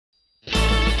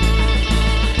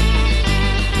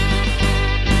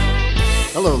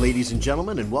Hello, ladies and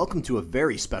gentlemen, and welcome to a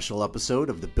very special episode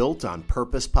of the Built on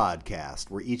Purpose podcast,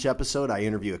 where each episode I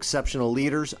interview exceptional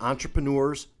leaders,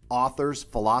 entrepreneurs, authors,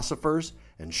 philosophers,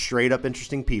 and straight-up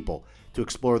interesting people to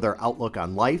explore their outlook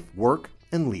on life, work,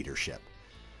 and leadership.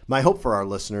 My hope for our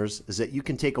listeners is that you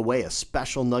can take away a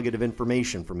special nugget of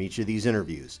information from each of these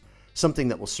interviews, something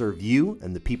that will serve you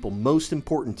and the people most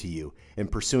important to you in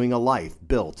pursuing a life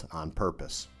built on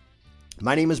purpose.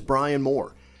 My name is Brian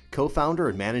Moore, co-founder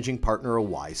and managing partner of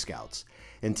Y Scouts,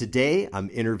 and today I'm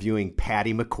interviewing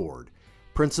Patty McCord,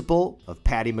 principal of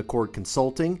Patty McCord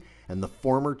Consulting and the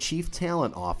former chief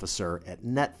talent officer at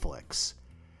Netflix.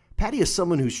 Patty is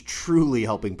someone who's truly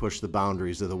helping push the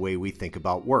boundaries of the way we think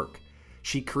about work.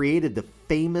 She created the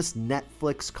famous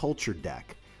Netflix culture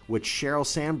deck, which Sheryl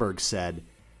Sandberg said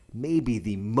may be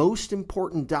the most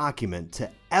important document to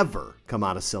ever come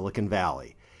out of Silicon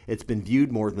Valley. It's been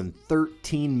viewed more than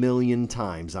 13 million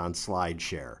times on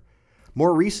SlideShare.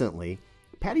 More recently,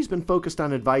 Patty's been focused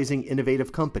on advising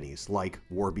innovative companies like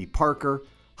Warby Parker,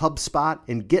 HubSpot,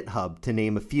 and GitHub, to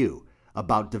name a few,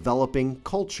 about developing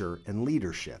culture and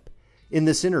leadership. In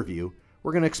this interview,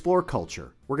 we're going to explore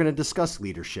culture, we're going to discuss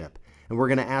leadership, and we're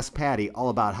going to ask Patty all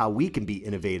about how we can be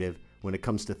innovative when it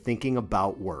comes to thinking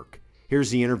about work.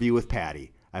 Here's the interview with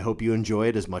Patty. I hope you enjoy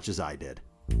it as much as I did.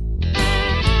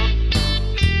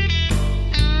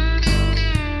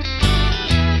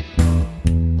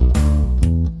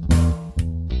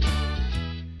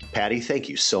 Patty, thank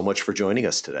you so much for joining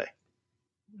us today.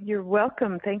 You're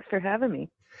welcome. Thanks for having me.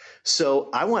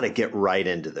 So I want to get right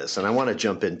into this, and I want to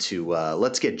jump into,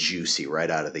 let's get juicy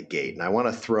right out of the gate. And I want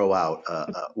to throw out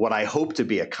what I hope to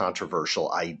be a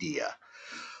controversial idea.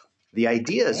 The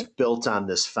idea is built on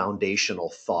this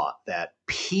foundational thought that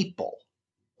people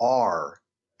are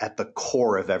at the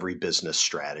core of every business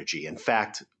strategy. In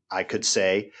fact, I could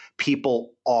say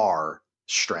people are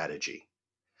strategy.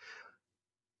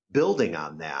 Building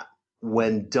on that,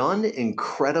 when done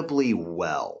incredibly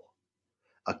well,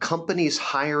 a company's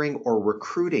hiring or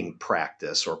recruiting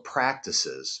practice or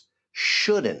practices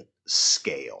shouldn't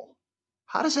scale.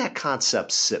 How does that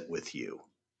concept sit with you?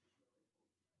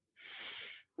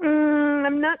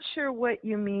 I'm not sure what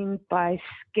you mean by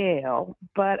scale,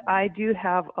 but I do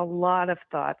have a lot of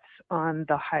thoughts on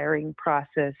the hiring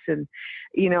process. And,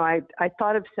 I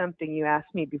thought of something you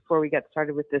asked me before we got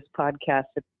started with this podcast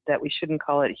that we shouldn't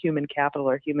call it human capital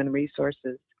or human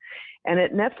resources. And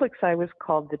at Netflix, I was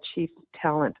called the chief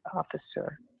talent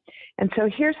officer. And so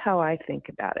here's how I think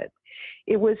about it.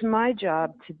 It was my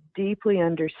job to deeply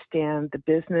understand the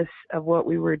business of what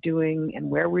we were doing and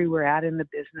where we were at in the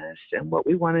business and what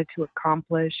we wanted to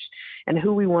accomplish and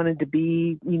who we wanted to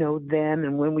be, then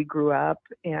and when we grew up,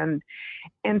 and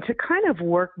to kind of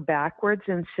work backwards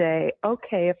and say,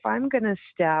 okay, if I'm going to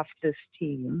staff this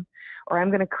team, or I'm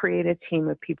going to create a team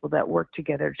of people that work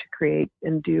together to create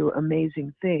and do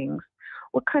amazing things,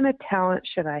 what kind of talent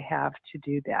should I have to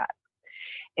do that?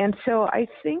 And so I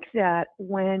think that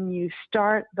when you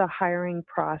start the hiring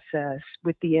process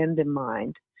with the end in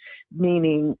mind,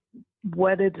 meaning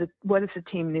what does the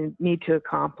team need to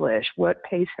accomplish? What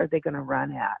pace are they going to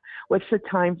run at? What's the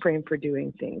time frame for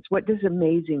doing things? What does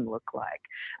amazing look like?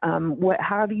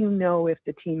 How do you know if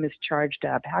the team is charged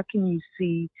up? How can you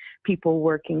see people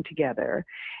working together?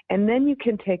 And then you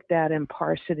can take that and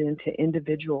parse it into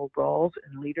individual roles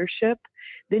and leadership.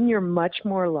 Then you're much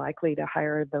more likely to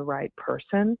hire the right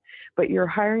person, but you're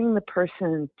hiring the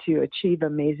person to achieve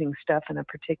amazing stuff in a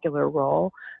particular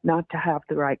role, not to have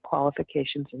the right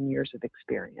qualifications and years of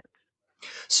experience.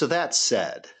 So that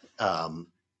said,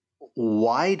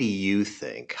 why do you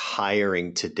think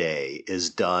hiring today is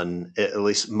done, at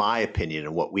least my opinion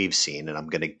and what we've seen, and I'm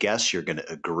going to guess you're going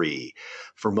to agree,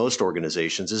 for most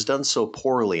organizations is done so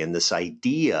poorly, and this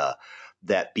idea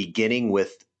that beginning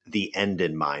with the end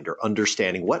in mind, or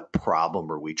understanding what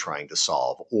problem are we trying to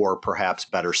solve, or perhaps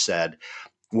better said,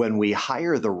 when we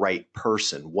hire the right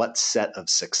person, what set of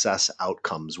success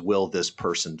outcomes will this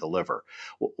person deliver?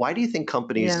 Why do you think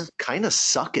companies kind of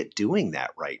suck at doing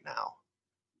that right now?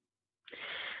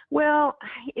 Well,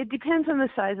 it depends on the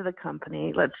size of the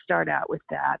company. Let's start out with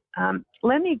that.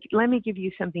 Let me give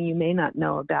you something you may not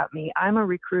know about me. I'm a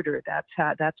recruiter.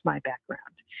 That's my background.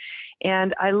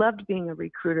 And I loved being a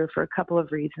recruiter for a couple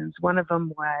of reasons. One of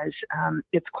them was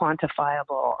it's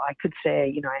quantifiable. I could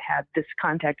say, I had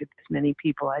contacted this many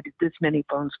people. I did this many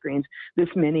phone screens, this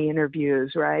many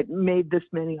interviews, right? Made this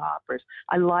many offers.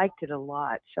 I liked it a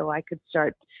lot. So I could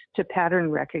start to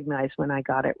pattern recognize when I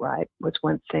got it right, was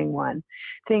thing one.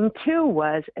 Thing two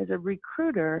was, as a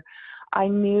recruiter, I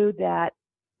knew that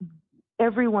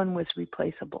everyone was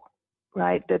replaceable,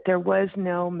 right? That there was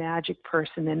no magic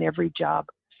person in every job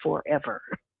forever.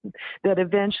 That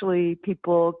eventually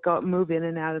people move in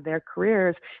and out of their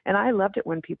careers. And I loved it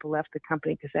when people left the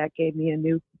company because that gave me a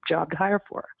new job to hire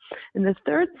for. And the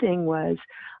third thing was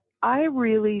I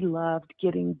really loved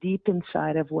getting deep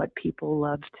inside of what people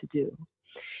love to do.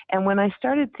 And when I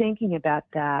started thinking about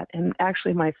that, and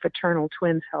actually my fraternal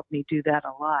twins helped me do that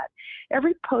a lot,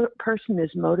 every person is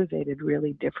motivated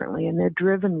really differently, and they're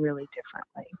driven really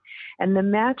differently. And the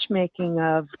matchmaking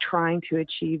of trying to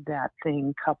achieve that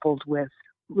thing coupled with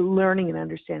learning and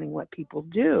understanding what people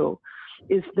do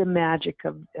is the magic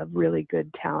of really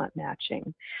good talent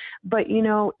matching. But,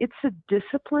 it's a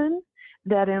discipline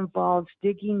that involves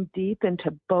digging deep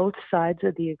into both sides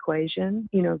of the equation.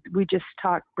 We just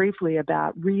talked briefly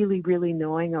about really, really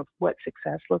knowing of what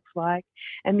success looks like.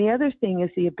 And the other thing is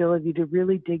the ability to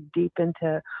really dig deep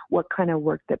into what kind of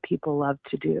work that people love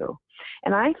to do.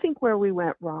 And I think where we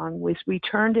went wrong was we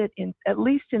turned it, in, at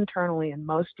least internally in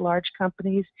most large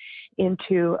companies,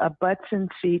 into a butts and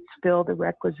seats, fill the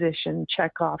requisition,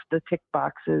 check off the tick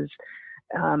boxes.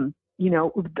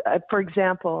 For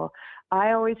example,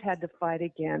 I always had to fight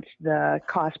against the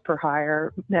cost per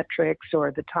hire metrics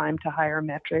or the time to hire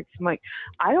metrics. I'm like,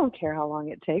 I don't care how long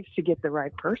it takes to get the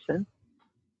right person.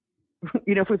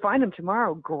 If we find them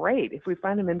tomorrow, great. If we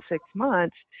find them in 6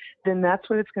 months, then that's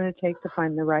what it's going to take to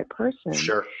find the right person.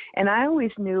 Sure. And I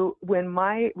always knew when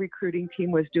my recruiting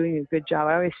team was doing a good job,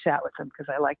 I always sat with them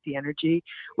because I liked the energy,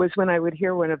 was when I would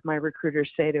hear one of my recruiters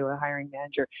say to a hiring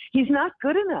manager, he's not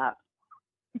good enough.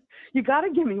 You got to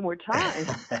give me more time.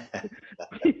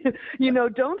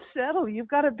 Don't settle. You've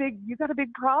got a big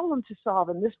problem to solve,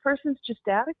 and this person's just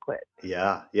adequate.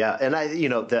 Yeah. And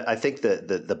I think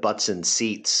the butts and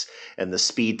seats and the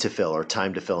speed to fill or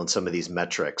time to fill in some of these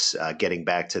metrics, getting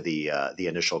back to the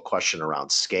initial question around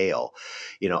scale,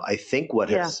 I think what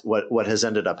has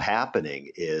ended up happening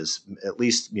is, at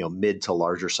least, mid to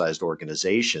larger sized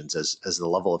organizations, as the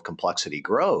level of complexity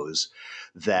grows,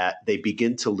 that they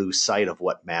begin to lose sight of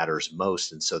what matters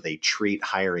most. And so they treat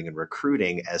hiring and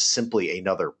recruiting as simply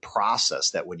another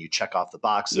process that when you check off the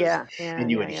boxes and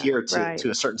you adhere to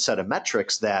a certain set of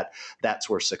metrics, that's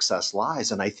where success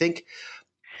lies. And I think,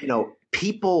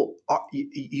 people are,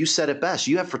 you said it best.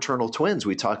 You have fraternal twins.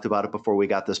 We talked about it before we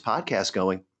got this podcast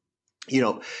going.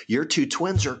 Your two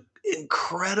twins are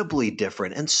incredibly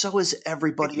different, and so is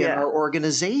everybody in our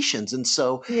organizations. And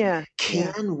so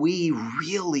can we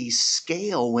really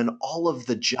scale when all of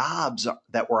the jobs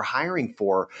that we're hiring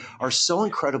for are so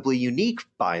incredibly unique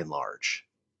by and large?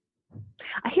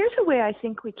 Here's a way I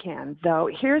think we can, though.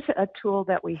 Here's a tool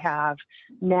that we have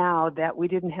now that we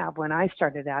didn't have when I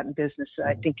started out in business that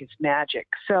I think is magic.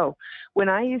 So when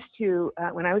I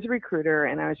when I was a recruiter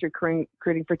and I was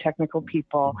recruiting for technical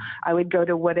people, I would go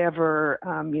to whatever,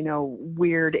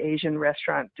 weird Asian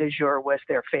restaurant du jour was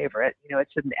their favorite.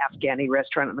 It's an Afghani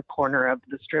restaurant in the corner of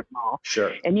the strip mall.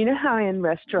 Sure. And you know how in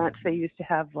restaurants they used to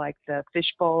have like the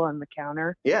fishbowl on the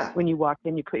counter? Yeah. When you walk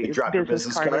in, you put your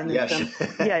business card in.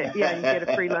 Yeah. You get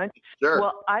a free lunch. Sure.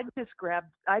 Well, I'd just grab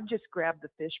the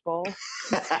fishbowl.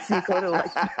 You go to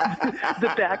like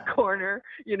the back corner,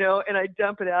 and I'd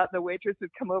dump it out, and the waitress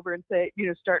would come over and say,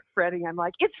 start fretting. I'm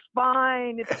like, it's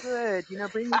fine, it's good,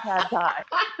 bring me pad thai.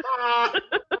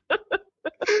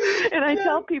 And I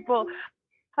tell people,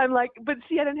 I'm like, but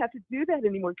see, I don't have to do that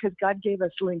anymore because God gave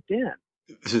us LinkedIn.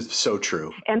 This is so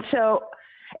true.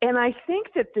 And I think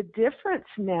that the difference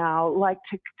now, like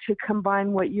to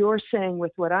combine what you're saying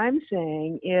with what I'm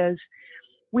saying, is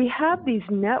we have these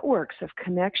networks of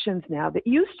connections now that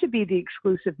used to be the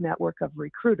exclusive network of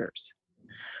recruiters,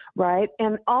 right?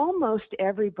 And almost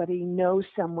everybody knows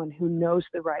someone who knows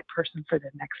the right person for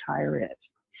the next hire is.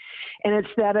 And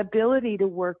it's that ability to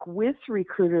work with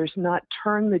recruiters, not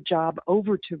turn the job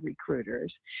over to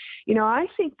recruiters. I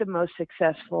think the most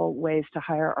successful ways to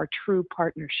hire are true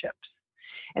partnerships.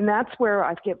 And that's where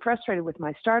I get frustrated with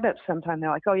my startups sometimes. They're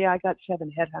like, oh, yeah, I got 7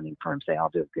 headhunting firms. They all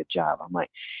do a good job. I'm like,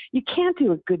 you can't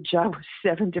do a good job with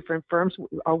 7 different firms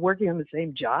are working on the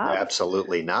same job.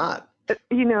 Absolutely not.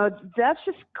 That's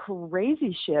just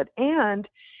crazy shit. And,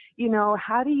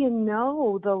 how do you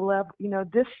know the level,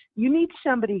 you need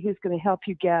somebody who's going to help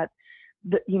you get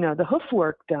the hoof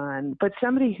work done, but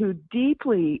somebody who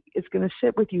deeply is going to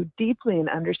sit with you deeply and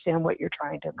understand what you're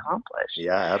trying to accomplish.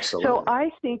 Yeah, absolutely. So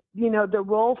I think, the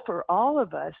role for all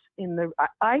of us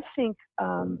I think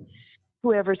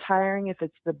whoever's hiring, if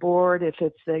it's the board, if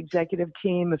it's the executive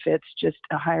team, if it's just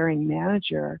a hiring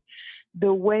manager,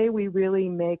 the way we really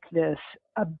make this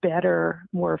a better,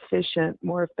 more efficient,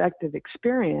 more effective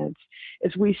experience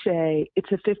is we say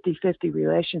it's a 50-50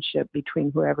 relationship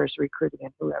between whoever's recruiting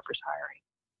and whoever's hiring.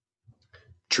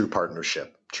 True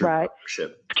partnership.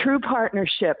 True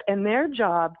partnership. And their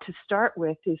job to start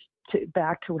with is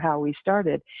back to how we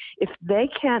started. If they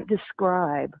can't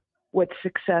describe what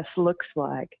success looks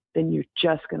like, then you're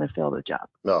just going to fill the job.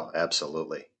 No,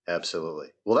 absolutely. Absolutely.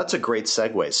 Well, that's a great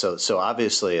segue. So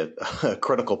obviously a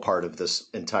critical part of this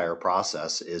entire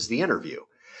process is the interview.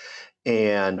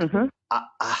 And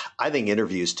I think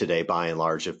interviews today, by and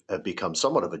large, have become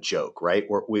somewhat of a joke, right?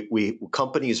 We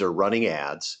companies are running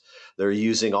ads. They're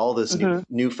using all this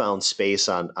newfound space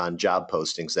on job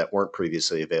postings that weren't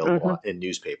previously available in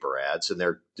newspaper ads, and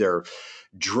they're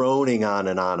droning on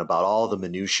and on about all the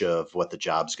minutia of what the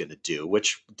job's going to do,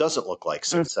 which doesn't look like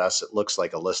success. It looks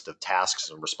like a list of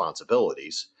tasks and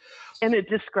responsibilities. And it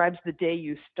describes the day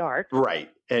you start.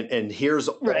 Right. And here's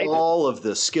all of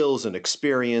the skills and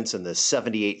experience and the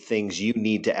 78 things you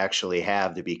need to actually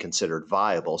have to be considered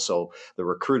viable. So the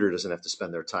recruiter doesn't have to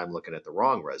spend their time looking at the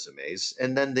wrong resumes.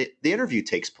 And then the interview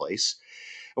takes place.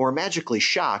 And we're magically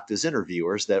shocked as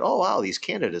interviewers that, oh, wow, these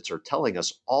candidates are telling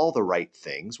us all the right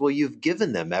things. Well, you've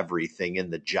given them everything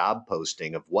in the job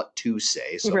posting of what to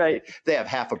say. So if they have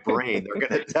half a brain, they're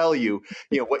going to tell you,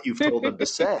 what you've told them to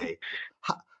say.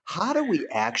 How do we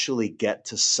actually get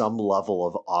to some level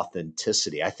of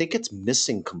authenticity? I think it's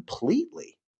missing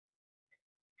completely.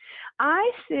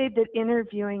 I say that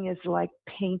interviewing is like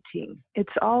painting.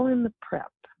 It's all in the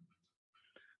prep,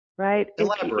 right?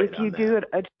 Elaborate on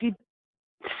that.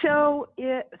 So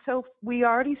we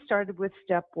already started with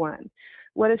step one.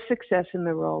 What does success in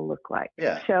the role look like?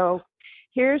 Yeah. So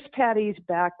here's Patty's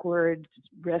backwards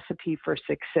recipe for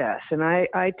success. And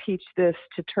I teach this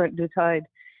to decide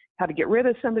how to get rid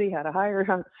of somebody, how to hire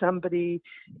somebody,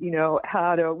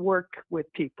 how to work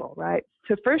with people, right?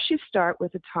 So first you start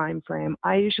with a time frame.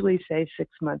 I usually say 6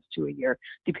 months to a year,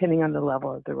 depending on the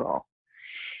level of the role.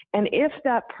 And if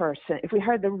we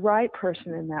hired the right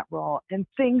person in that role and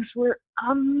things were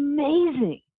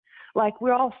amazing, like we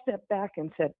all stepped back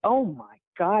and said, oh my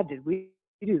God, did we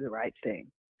do the right thing?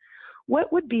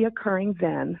 What would be occurring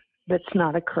then that's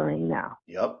not occurring now?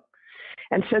 Yep.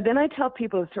 And so then I tell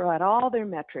people to throw out all their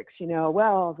metrics,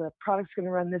 well, the product's going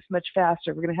to run this much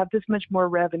faster. We're going to have this much more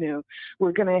revenue.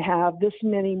 We're going to have this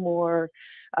many more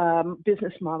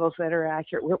business models that are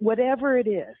accurate, whatever it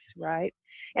is, right?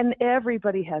 And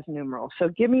everybody has numerals. So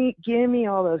give me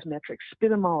all those metrics,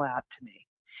 spit them all out to me.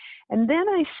 And then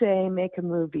I say, make a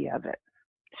movie of it.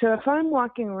 So if I'm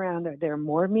walking around, are there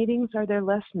more meetings? Are there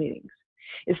less meetings?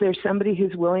 Is there somebody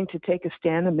who's willing to take a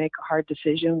stand and make a hard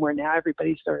decision where now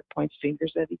everybody sort of points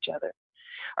fingers at each other?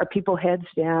 Are people heads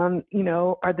down?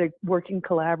 Are they working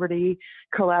collaboratively,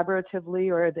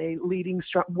 or are they leading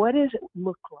strong? What does it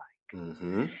look like?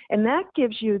 Mm-hmm. And that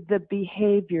gives you the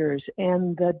behaviors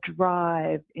and the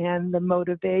drive and the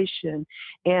motivation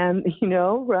and,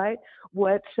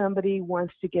 what somebody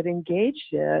wants to get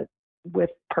engaged in with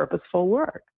purposeful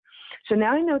work. So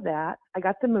now I know that. I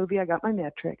got the movie, I got my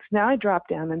metrics. Now I drop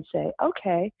down and say,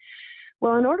 okay,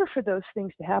 well, in order for those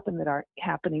things to happen that aren't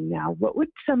happening now, what would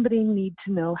somebody need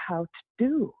to know how to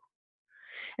do?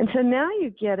 And so now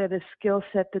you get at a skill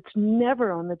set that's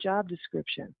never on the job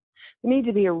description. They need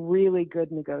to be a really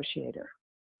good negotiator,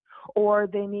 or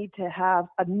they need to have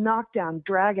a knockdown,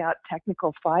 drag-out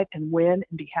technical fight and win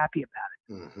and be happy about it.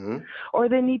 Mm-hmm. Or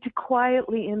they need to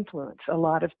quietly influence a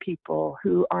lot of people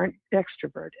who aren't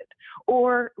extroverted.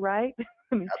 Or, right?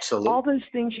 Absolutely. All those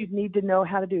things you'd need to know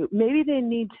how to do. Maybe they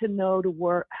need to know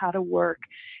how to work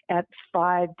at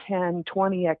 5, 10,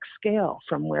 20x scale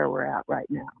from where we're at right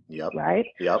now. Yep. Right?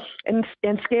 Yep. And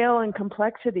scale and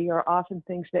complexity are often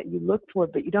things that you look for,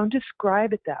 but you don't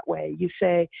describe it that way. You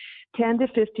say 10 to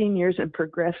 15 years and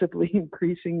progressively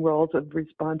increasing roles of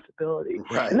responsibility.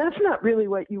 Right. And that's not really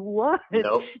what you want.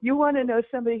 Nope. You want to know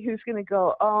somebody who's going to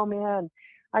go, oh man,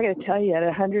 I got to tell you, at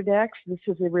 100x, this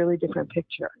is a really different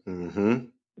picture. Mm-hmm.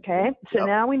 Okay? So Yep.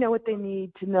 now we know what they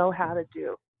need to know how to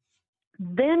do.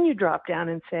 Then you drop down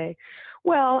and say,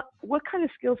 well, what kind of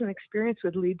skills and experience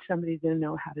would lead somebody to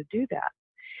know how to do that?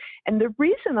 And the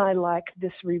reason I like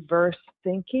this reverse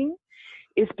thinking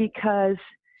is because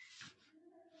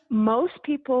most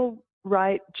people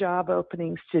write job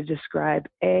openings to describe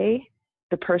A,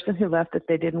 the person who left that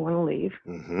they didn't want to leave,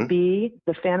 Mm-hmm. B,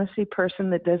 the fantasy person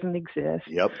that doesn't exist,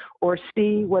 Yep. or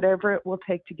C, whatever it will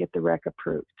take to get the rec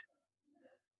approved.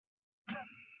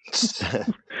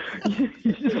 You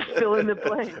just fill in the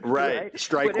blank. Right.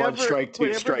 Strike one, strike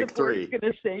two, strike three. Going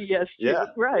to say yes. Yeah.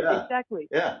 Right. Yeah. Exactly.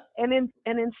 Yeah. And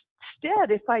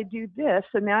instead, if I do this,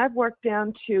 so now I've worked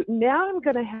down to, now I'm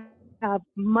going to have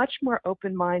much more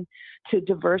open mind to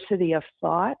diversity of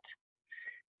thought,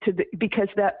 because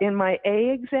that in my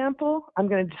A example, I'm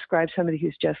going to describe somebody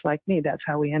who's just like me. That's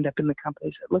how we end up in the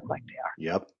companies that look like they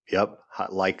are. Yep.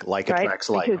 Like right? attracts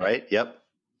like, Because right? Yep.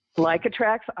 Like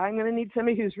attracts, I'm going to need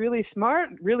somebody who's really smart,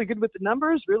 really good with the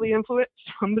numbers, really influent,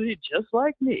 somebody just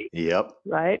like me. Yep.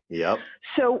 Right? Yep.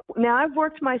 So now I've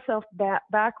worked myself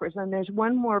backwards, and there's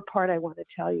one more part I want to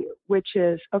tell you, which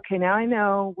is, okay, now I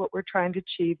know what we're trying to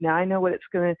achieve. Now I know what it's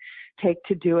going to take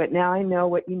to do it. Now I know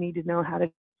what you need to know how to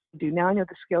do. Now I know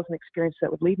the skills and experience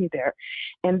that would lead me there.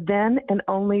 And then, and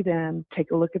only then,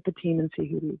 take a look at the team and see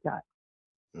who you got.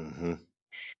 Mm-hmm.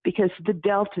 Because the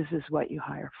deltas is what you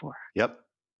hire for. Yep.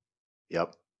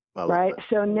 I love right? it.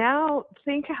 So now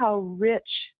think how rich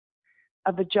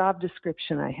of a job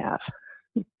description I have.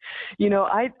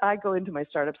 I go into my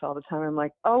startups all the time. I'm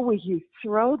like, oh, will you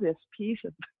throw this piece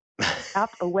of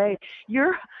app away?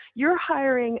 You're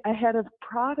hiring a head of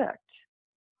product.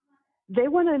 They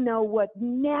want to know what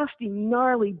nasty,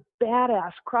 gnarly,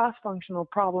 badass cross-functional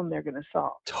problem they're going to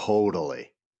solve.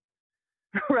 Totally.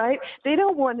 Right? They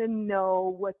don't want to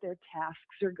know what their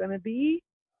tasks are going to be.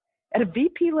 At a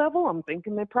VP level, I'm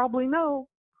thinking they probably know.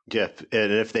 Yeah,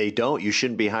 and if they don't, you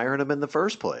shouldn't be hiring them in the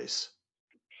first place.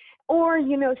 Or,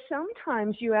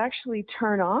 sometimes you actually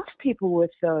turn off people with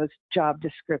those job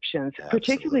descriptions, Absolutely.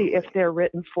 Particularly if they're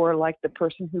written for like the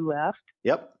person who left.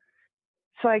 Yep.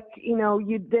 It's like,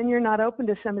 then you're not open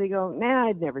to somebody going, nah,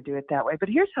 I'd never do it that way, but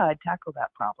here's how I'd tackle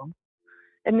that problem.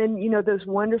 And then, those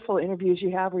wonderful interviews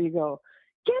you have where you go,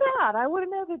 get out. I would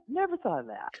have never thought of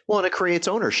that. Well, and it creates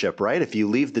ownership, right? If you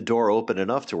leave the door open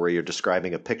enough to where you're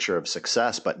describing a picture of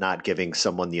success, but not giving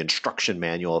someone the instruction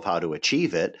manual of how to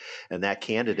achieve it, and that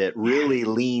candidate really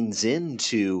leans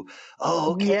into,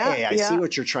 oh, okay, I see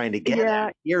what you're trying to get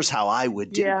at. Here's how I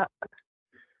would do it.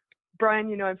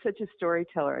 Brian, I'm such a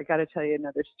storyteller. I got to tell you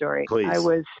another story. Please. I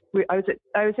was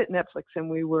at Netflix, and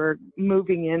we were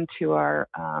moving into our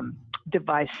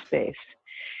device space.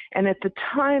 And at the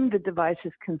time, the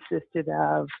devices consisted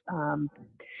of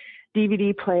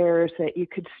DVD players that you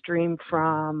could stream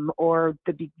from, or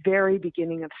the very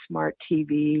beginning of smart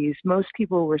TVs. Most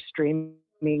people were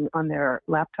streaming on their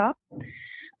laptop.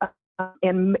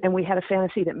 And we had a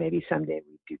fantasy that maybe someday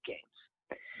we'd do games.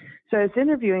 So I was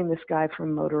interviewing this guy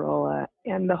from Motorola,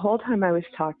 and the whole time I was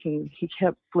talking, he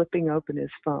kept flipping open his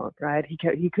phone, right?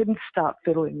 He couldn't stop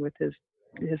fiddling with his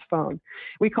phone.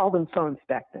 We called them phones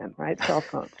back then, right? Cell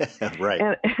phones. Right.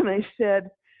 And I said,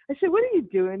 what are you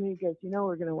doing? And he goes,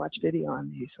 we're going to watch video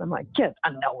on these. I'm like, kids,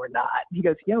 no, we're not. He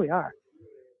goes, yeah, we are.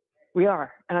 We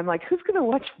are. And I'm like, who's going to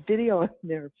watch video on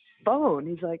their phone?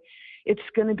 He's like, it's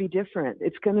going to be different.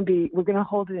 We're going to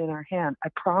hold it in our hand. I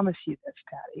promise you this,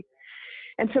 Patty.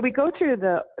 And so we go through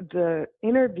the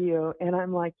interview, and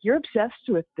I'm like, you're obsessed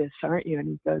with this, aren't you? And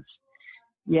he goes,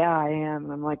 yeah, I am.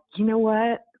 And I'm like, you know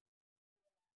what?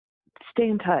 Stay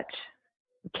in touch,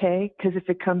 okay? Because if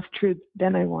it comes true,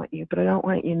 then I want you. But I don't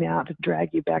want you now to drag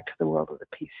you back to the world of the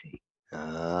PC.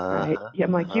 Right? Yeah,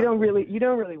 I'm like, you don't really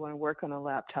want to work on a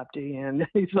laptop, do you? And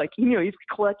he's like, he's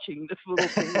clutching this little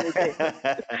thing in his hand.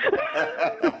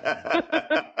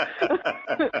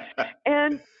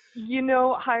 And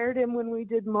hired him when we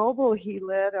did mobile. He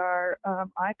led our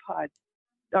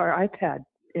iPad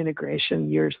integration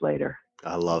years later.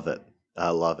 I love it.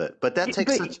 But that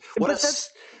takes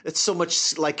it's so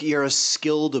much like you're a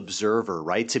skilled observer,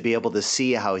 right? To be able to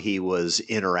see how he was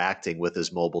interacting with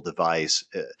his mobile device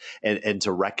and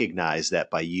to recognize that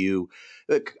by you.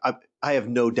 I have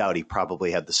no doubt he probably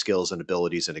had the skills and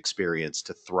abilities and experience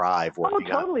to thrive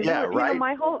working on. Oh, totally. Yeah, right.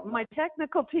 My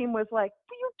technical team was like,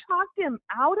 will you talk him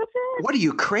out of it? What are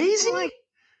you, crazy? Like,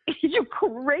 you're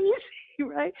crazy,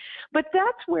 right? But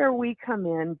that's where we come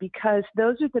in, because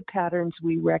those are the patterns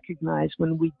we recognize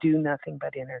when we do nothing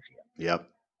but interview. Yep.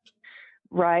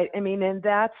 Right. I mean, and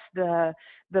that's the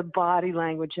body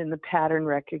language and the pattern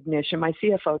recognition. My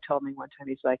CFO told me one time,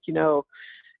 he's like,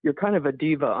 you're kind of a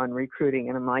diva on recruiting.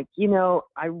 And I'm like,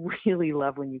 I really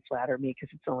love when you flatter me,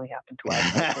 because it's only happened twice.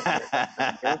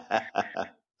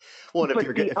 Well, if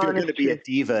you're going to be a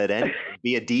diva at anything,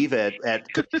 be a diva at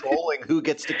controlling who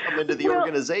gets to come into the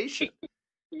organization.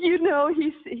 He's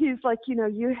like,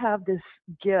 you have this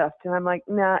gift. And I'm like,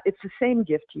 nah, it's the same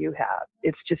gift you have.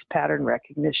 It's just pattern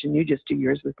recognition. You just do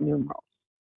yours with numerals.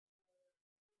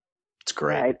 It's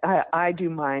great. Right? I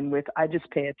do mine I just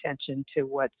pay attention to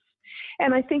what's,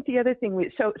 and I think the other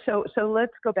thing so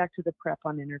let's go back to the prep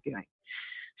on interviewing.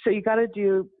 So you got to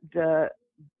do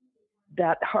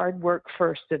that hard work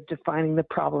first of defining the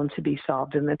problem to be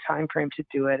solved and the time frame to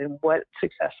do it and what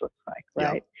success looks like,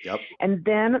 right? Yep. And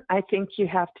then I think you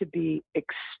have to be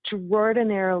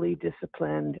extraordinarily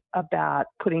disciplined about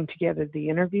putting together the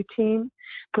interview team,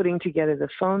 putting together the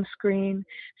phone screen,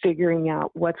 figuring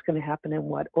out what's going to happen in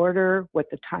what order, what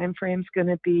the time frame's going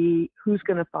to be, who's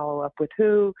going to follow up with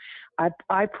who.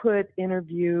 I put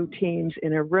interview teams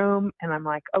in a room and I'm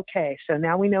like, okay, so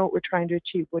now we know what we're trying to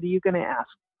achieve. What are you going to ask?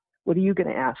 What are you going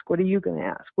to ask? What are you going to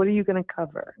ask? What are you going to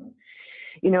cover?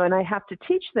 And I have to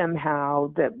teach them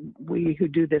how that we who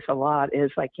do this a lot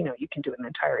is like, you can do an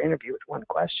entire interview with one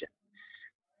question.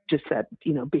 Just that,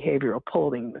 behavioral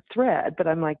pulling the thread. But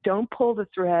I'm like, don't pull the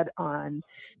thread on.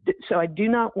 So I do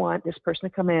not want this person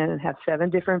to come in and have 7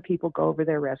 different people go over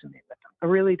their resume with them. I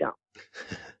really don't.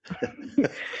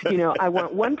 I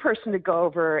want one person to go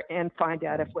over and find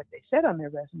out if what they said on their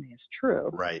resume is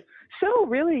true. Right. So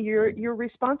really, you're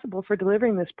responsible for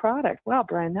delivering this product. Wow,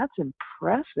 Brian, that's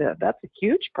impressive. That's a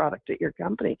huge product at your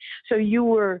company. So you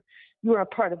were a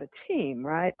part of a team,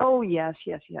 right? Oh, yes.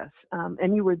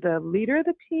 And you were the leader of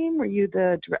the team? Were you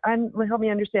help me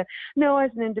understand. No,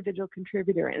 as an individual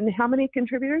contributor. And how many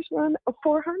contributors were on?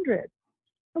 400.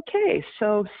 Okay,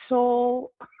 so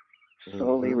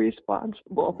solely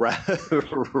responsible.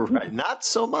 Right. Not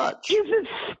so much. Is it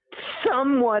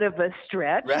somewhat of a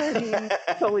stretch? I mean,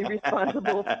 solely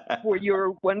responsible for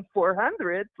your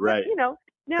 400. Right. Now,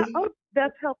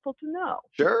 that's helpful to know.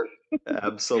 Sure.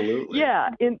 Absolutely. Yeah.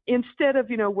 Instead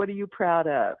of, what are you proud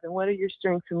of? And what are your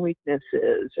strengths and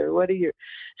weaknesses? Or what are your,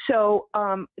 so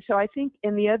I think,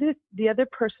 and the other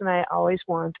person I always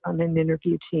want on an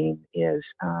interview team is,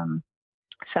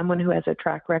 someone who has a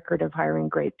track record of hiring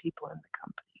great people in the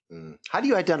company. How do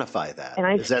you identify that?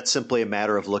 Is that simply a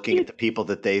matter of looking at the people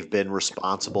that they've been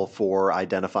responsible for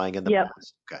identifying in the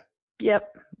past? Okay.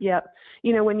 Yep.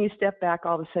 When you step back,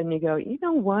 all of a sudden you go, you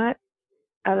know what?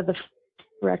 Out of the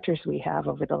directors we have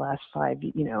over the last 5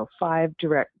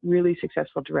 really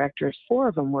successful directors, 4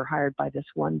 of them were hired by this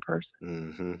one person.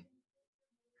 Mm-hmm.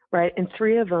 Right. And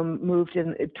 3 of them moved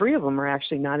in. 3 of them are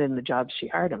actually not in the jobs she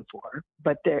hired them for,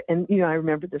 but they're, and, I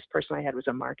remember this person I had was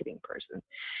a marketing person,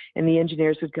 and the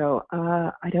engineers would go,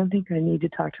 I don't think I need to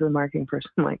talk to the marketing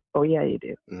person. I'm like, oh yeah, you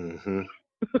do. Mm-hmm.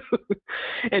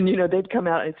 And, they'd come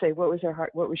out and say, what was your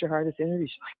hardest interview?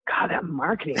 She's like, God, that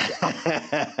marketing guy.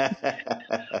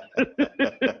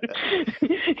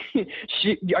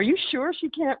 Are you sure she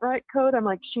can't write code? I'm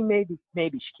like, maybe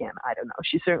she can. I don't know.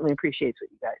 She certainly appreciates what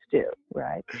you guys do.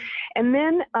 Right. And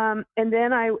then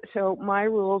so my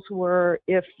rules were,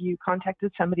 if you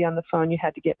contacted somebody on the phone, you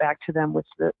had to get back to them with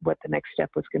what the next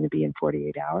step was going to be in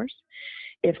 48 hours.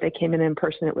 If they came in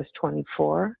person, it was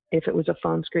 24. If it was a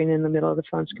phone screen in the middle of the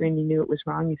phone screen, you knew it was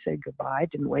wrong, you said goodbye,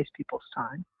 didn't waste people's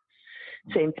time.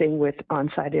 Same thing with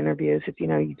on-site interviews. If,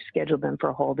 you've scheduled them for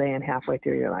a whole day and halfway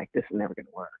through, you're like, this is never going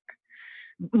to work.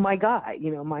 My guy,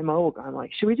 my mobile guy, I'm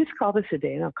like, should we just call this a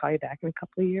day and I'll call you back in a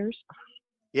couple of years?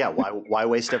 Yeah, why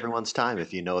waste everyone's time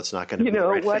if you know it's not going to be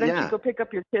right? Why don't you go pick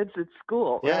up your kids at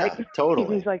school? Yeah, right?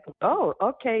 totally. He's like, oh,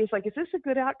 okay. He's like, is this a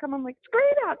good outcome? I'm like, it's a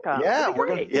great outcome.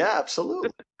 Yeah, absolutely.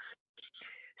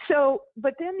 So,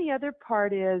 but then the other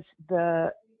part is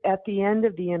at the end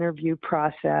of the interview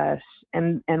process,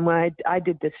 and when I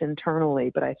did this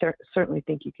internally, but I certainly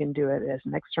think you can do it as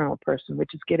an external person,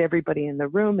 which is get everybody in the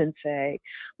room and say,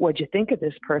 what'd you think of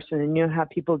this person? And how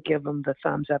people give them the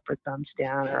thumbs up or thumbs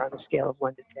down or on a scale of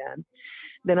 1 to 10.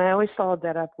 Then I always followed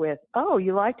that up with, oh,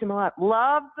 you liked him a lot.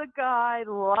 Loved the guy,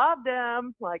 loved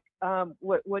him. Like,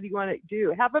 what do you want to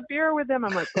do? Have a beer with him.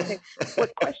 I'm like, okay,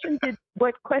 what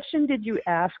question did you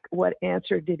ask? What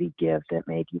answer did he give that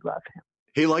made you love him?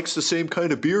 He likes the same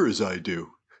kind of beer as I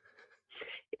do.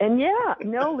 And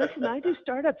listen, I do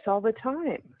startups all the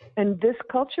time. And this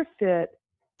culture fit,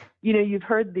 you've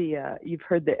heard the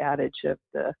adage of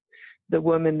the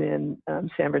woman in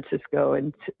San Francisco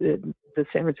and the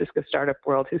San Francisco startup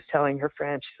world who's telling her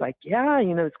friend, she's like, yeah,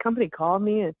 this company called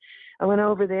me and I went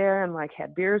over there and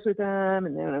had beers with them.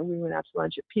 And then we went out to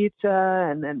lunch at pizza.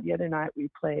 And then the other night we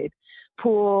played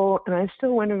pool. And I'm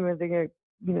still wondering whether they're going to,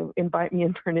 invite me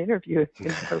in for an interview.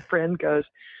 And her friend goes,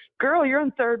 girl, you're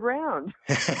in 3rd round.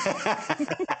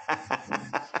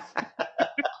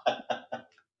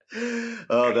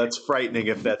 Oh, that's frightening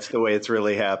if that's the way it's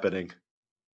really happening.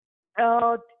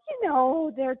 Oh,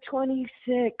 they're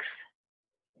 26.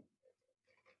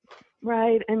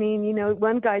 Right. I mean,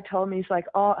 one guy told me, he's like,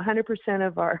 100%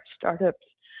 of our startups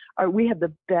we have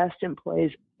the best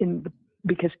employees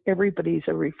because everybody's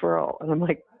a referral. And I'm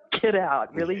like, get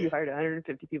out. Really? You hired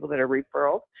 150 people that are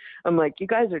referrals? I'm like, you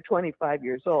guys are 25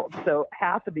 years old. So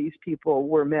half of these people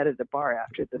were met at the bar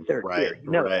after the third year.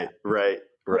 You know that. Right.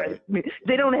 I mean,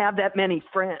 they don't have that many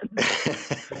friends.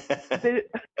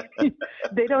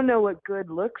 They don't know what good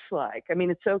looks like. I mean,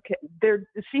 it's okay.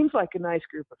 It seems like a nice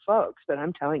group of folks, but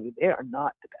I'm telling you, they are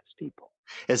not the best people.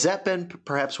 Has that been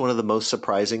perhaps one of the most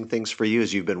surprising things for you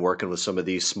as you've been working with some of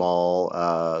these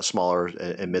smaller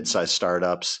and mid-sized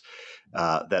startups,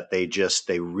 that they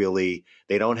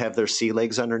don't have their sea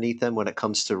legs underneath them when it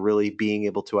comes to really being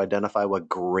able to identify what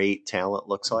great talent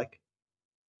looks like?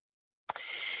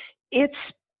 It's,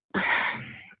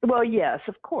 well, yes,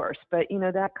 of course, but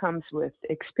that comes with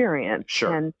experience.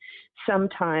 Sure. And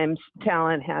sometimes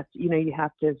talent you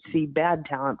have to see bad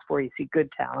talent before you see good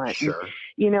talent. Sure.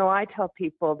 And, I tell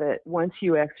people that once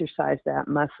you exercise that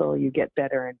muscle, you get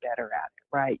better and better at it,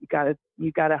 right? You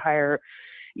got to hire,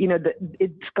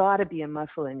 it's got to be a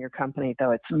muscle in your company,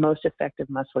 though. It's the most effective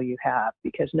muscle you have,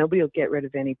 because nobody will get rid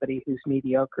of anybody who's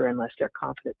mediocre unless they're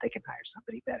confident they can hire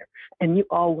somebody better. And you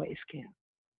always can.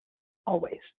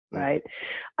 Always, right?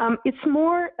 It's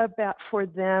more about, for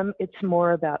them, it's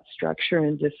more about structure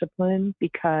and discipline,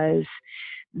 because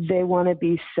they want to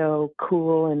be so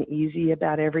cool and easy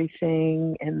about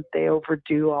everything, and they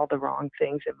overdo all the wrong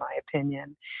things, in my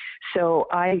opinion. So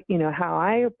how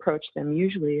I approach them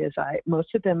usually is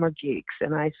most of them are geeks,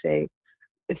 and I say,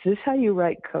 is this how you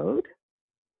write code?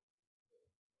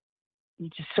 You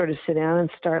just sort of sit down and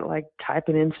start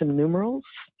typing in some numerals?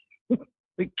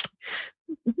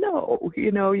 No,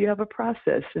 you have a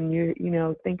process, and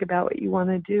you think about what you want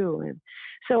to do. And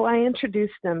so I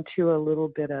introduce them to a little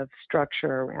bit of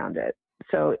structure around it.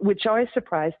 So, which always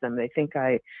surprised them. They think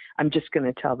I'm just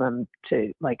going to tell them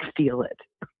to feel it.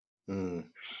 And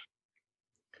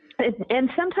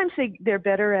sometimes they're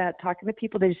better at talking to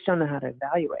people. They just don't know how to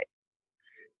evaluate.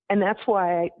 And that's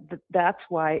why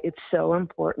it's so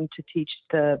important to teach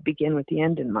the begin with the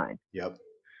end in mind. Yep.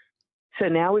 So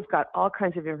now we've got all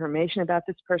kinds of information about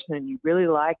this person, and you really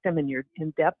like them and you're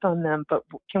in depth on them. But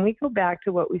can we go back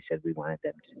to what we said we wanted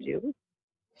them to do?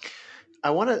 I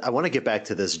want to get back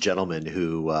to this gentleman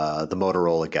who, the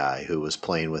Motorola guy who was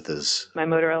playing with my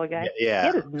Motorola guy.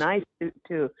 Yeah. He had a nice suit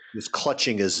too. He was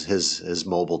clutching his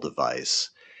mobile device.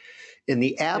 In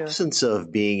the absence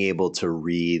of being able to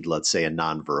read, let's say, a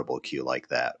nonverbal cue like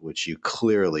that, which you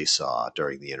clearly saw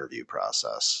during the interview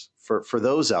process, for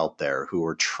those out there who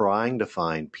are trying to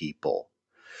find people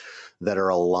that are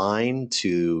aligned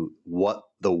to what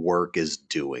the work is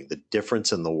doing, the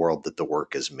difference in the world that the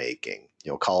work is making,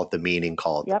 call it the meaning,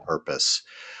 call it the purpose.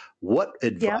 What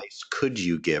advice could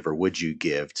you give, or would you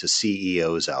give to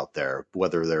CEOs out there,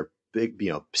 whether they're big,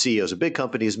 CEOs of big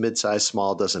companies, mid-size,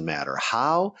 small, doesn't matter.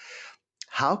 How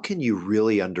can you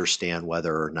really understand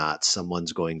whether or not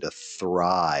someone's going to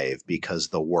thrive because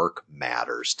the work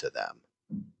matters to them?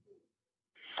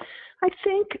 I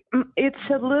think it's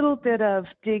a little bit of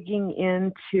digging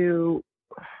into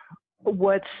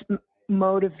what's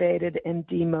motivated and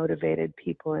demotivated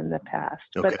people in the past,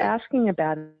 but asking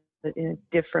about it in a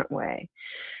different way.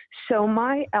 So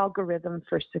my algorithm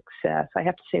for success, I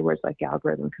have to say words like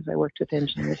algorithm because I worked with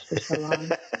engineers for so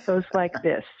long, goes like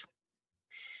this.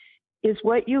 Is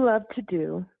what you love to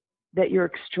do, that you're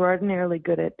extraordinarily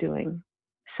good at doing,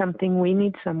 something we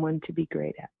need someone to be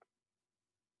great at?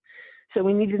 So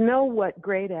we need to know what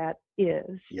great at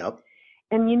is. Yep.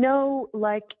 And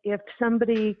if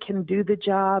somebody can do the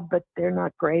job, but they're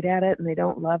not great at it and they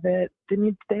don't love it,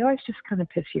 then they always just kind of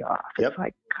piss you off. Yep. It's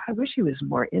like, God, I wish he was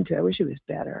more into it. I wish he was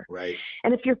better. Right.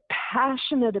 And if you're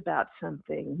passionate about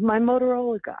something, my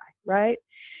Motorola guy, right?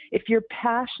 If you're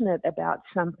passionate about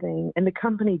something and the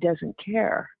company doesn't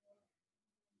care,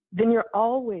 then you're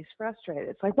always frustrated.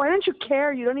 It's like, why don't you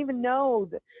care? You don't even know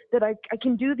that I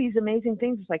can do these amazing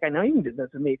things. It's like, I know you can do those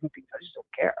amazing things. I just don't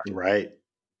care. Right.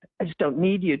 I just don't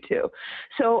need you to.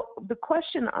 So the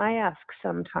question I ask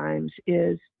sometimes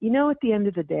is, at the end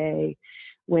of the day,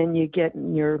 when you get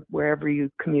in wherever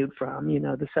you commute from,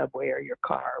 the subway or your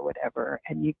car or whatever,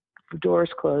 and the doors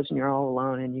close and you're all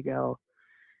alone and you go,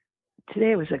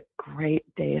 today was a great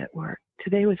day at work.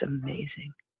 Today was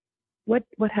amazing.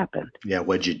 What happened? Yeah,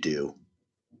 what'd you do?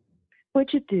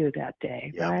 What'd you do that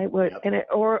day, right?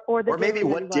 Or maybe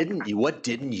what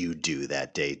didn't you do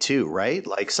that day too, right?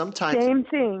 Like sometimes same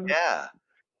thing.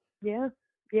 Yeah.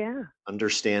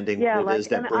 Understanding what it is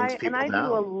that brings people down. And I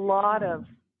do a lot of,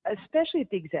 especially at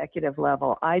the executive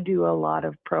level, I do a lot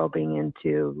of probing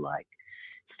into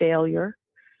failure,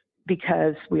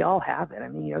 because we all have it. I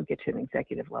mean, you don't get to an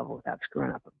executive level without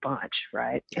screwing up a bunch,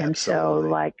 right?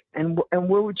 Absolutely. And so and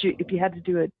what would you, if you had to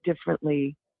do it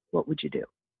differently, what would you do?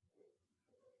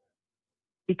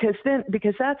 because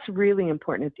that's really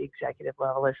important at the executive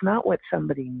level. It's not what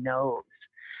somebody knows,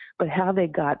 but how they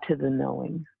got to the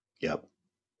knowing. Yep.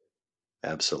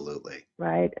 Absolutely.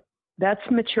 Right. That's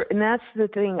mature. And that's the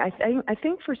thing. I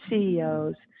think for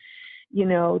CEOs,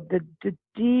 the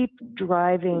deep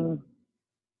driving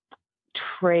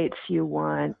traits you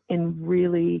want in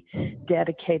really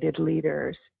dedicated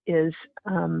leaders is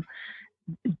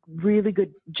really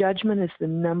good judgment is the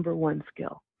number one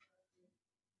skill,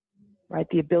 right?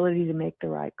 The ability to make the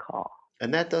right call.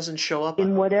 And that doesn't show up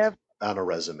in whatever on a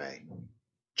resume.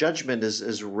 Judgment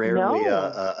is rarely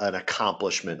an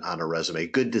accomplishment on a resume.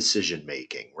 Good decision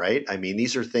making, right? I mean,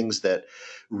 these are things that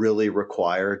really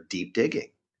require deep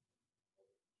digging.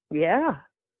 Yeah.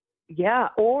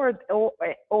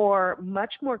 Or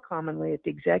much more commonly at the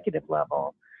executive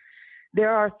level,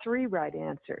 there are 3 right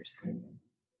answers,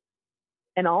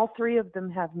 and all 3 of them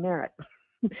have merit,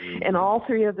 and all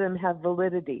 3 of them have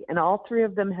validity, and all 3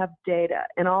 of them have data,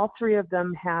 and all 3 of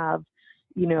them have,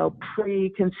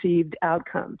 preconceived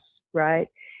outcomes, right?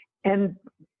 And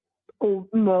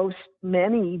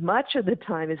much of the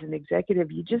time as an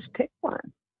executive, you just pick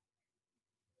one.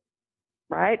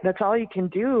 Right? That's all you can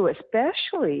do,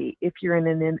 especially if you're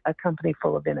in a company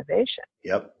full of innovation.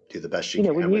 Yep. Do the best you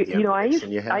can with the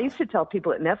information you have. I used to tell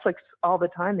people at Netflix all the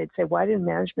time, they'd say, why didn't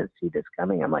management see this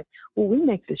coming? I'm like, well, we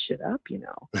make this shit up,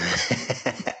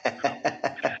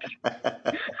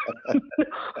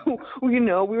 we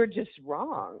were just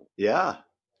wrong. Yeah.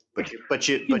 But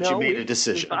you made a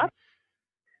decision.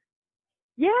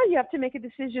 Yeah, you have to make a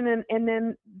decision, and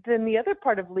then the other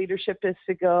part of leadership is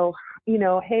to go,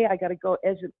 hey, I got to go.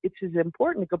 It's as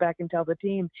important to go back and tell the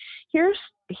team, here's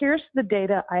the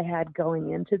data I had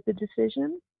going into the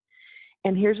decision,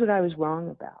 and here's what I was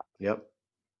wrong about. Yep.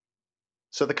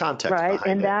 So the context right,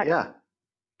 behind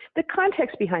the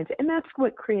context behind it, and that's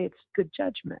what creates good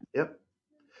judgment. Yep.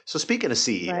 So speaking of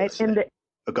CEOs, right, and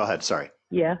go ahead. Sorry.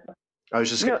 Yeah. I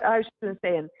was just going to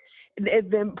say, and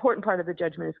the important part of the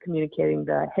judgment is communicating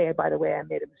hey, by the way, I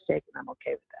made a mistake and I'm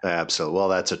okay with that. Absolutely. Well,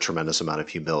 that's a tremendous amount of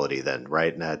humility then,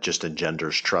 right? And that just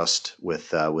engenders trust with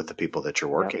the people that you're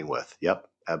working with. Yep.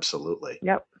 Absolutely.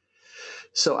 Yep.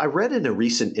 So I read in a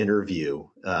recent interview,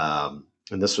 and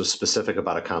this was specific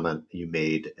about a comment you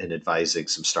made in advising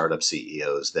some startup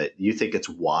CEOs, that you think it's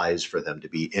wise for them to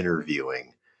be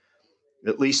interviewing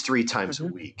at least 3 times a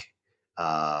week.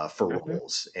 For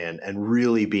roles and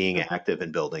really being active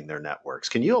in building their networks.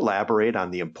 Can you elaborate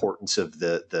on the importance of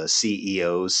the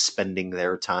CEOs spending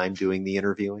their time doing the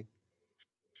interviewing?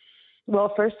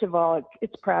 Well, first of all,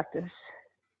 it's practice.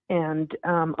 And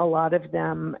a lot of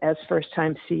them, as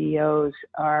first-time CEOs,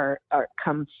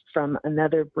 come from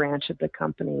another branch of the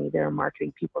company. They're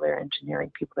marketing people, they're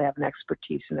engineering people, they have an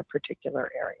expertise in a particular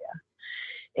area.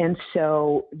 And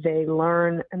so they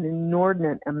learn an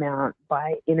inordinate amount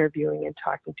by interviewing and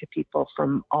talking to people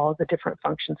from all the different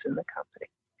functions in the company.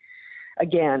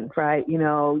 Again, right,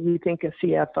 you think a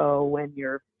CFO when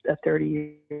you're a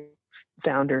 30-year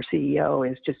founder CEO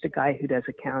is just a guy who does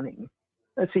accounting,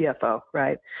 a CFO,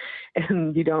 right?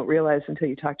 And you don't realize until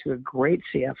you talk to a great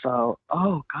CFO,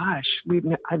 oh gosh,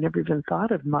 I never even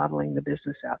thought of modeling the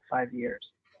business out 5 years.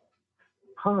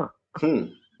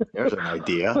 There's an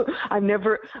idea. I've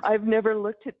never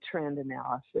looked at trend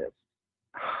analysis.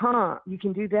 You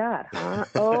can do that, huh?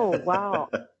 Oh, wow.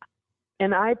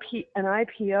 An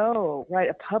IPO, right?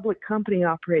 A public company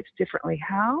operates differently.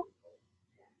 How?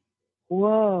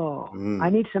 Whoa. I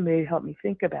need somebody to help me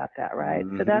think about that, right?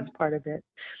 So that's part of it.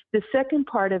 The second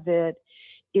part of it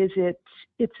is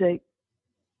it's a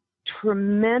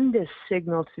tremendous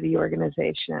signal to the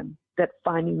organization that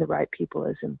finding the right people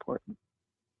is important.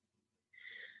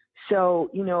 So,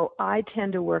 I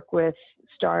tend to work with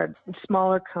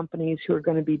smaller companies who are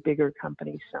going to be bigger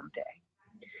companies someday.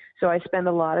 So I spend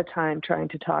a lot of time trying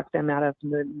to talk them out of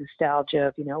the nostalgia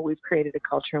of, we've created a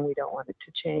culture and we don't want it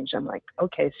to change. I'm like,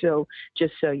 okay, so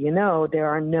just so you know, there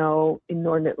are no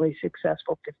inordinately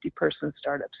successful 50-person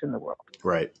startups in the world.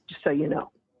 Right. Just so you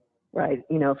know. Right.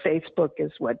 Facebook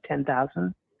is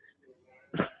 10,000.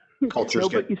 Culture's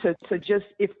good. So just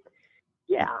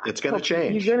it's going to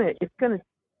change.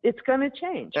 It's going to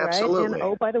change, Absolutely. Right? And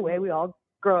oh, by the way, we all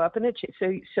grow up in it.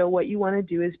 So what you want to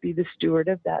do is be the steward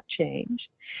of that change,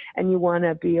 and you want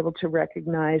to be able to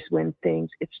recognize when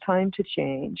it's time to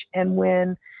change, and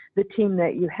when the team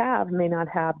that you have may not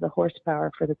have the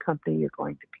horsepower for the company you're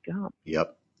going to become.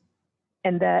 Yep.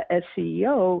 And that as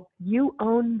CEO, you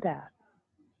own that.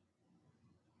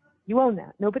 You own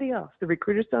that. Nobody else. The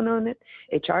recruiters don't own it.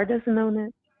 HR doesn't own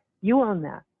it. You own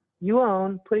that. You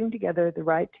own putting together the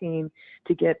right team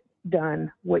to get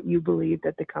done what you believe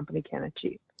that the company can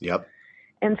achieve. Yep.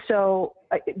 And so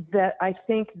I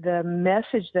think the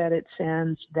message that it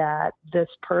sends, that this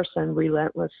person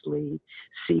relentlessly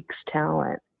seeks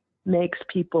talent, makes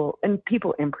people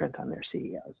imprint on their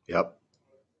CEOs. Yep.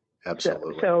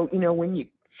 Absolutely. So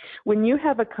when you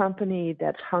have a company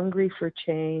that's hungry for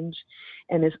change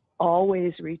and is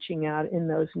always reaching out in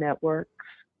those networks,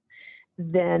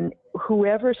 then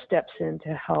whoever steps in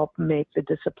to help make the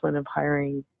discipline of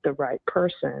hiring the right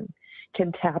person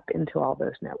can tap into all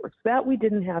those networks that we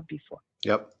didn't have before.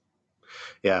 Yep.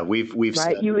 Yeah, we've right.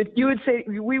 Said, we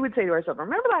would say to ourselves,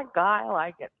 remember that guy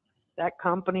like at that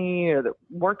company or that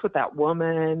worked with that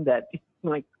woman that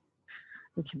like.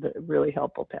 It's really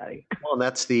helpful, Patty. Well, and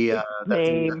that's the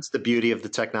beauty of the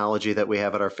technology that we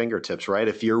have at our fingertips, right?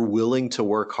 If you're willing to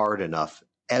work hard enough,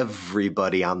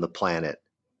 everybody on the planet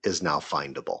is now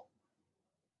findable.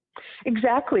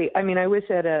 Exactly. I mean, I was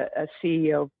at a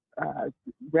CEO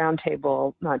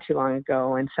roundtable not too long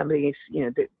ago, and somebody, I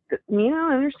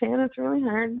understand it's really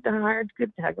hard to hire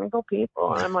good technical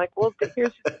people. And I'm like, well,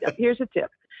 here's a tip.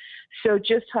 So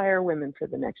just hire women for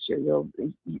the next year. You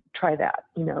try that,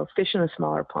 fish in a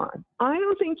smaller pond. I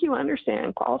don't think you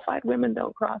understand. Qualified women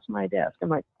don't cross my desk. I'm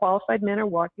like, qualified men are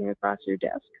walking across your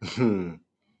desk. I'm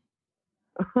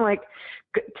like,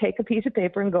 take a piece of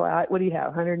paper and go out. What do you have?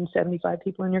 175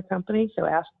 people in your company? So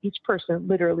ask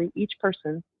literally each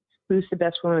person, who's the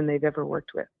best woman they've ever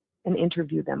worked with, and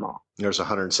interview them all. There's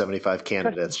 175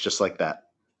 candidates just like that.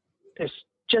 There's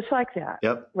just like that.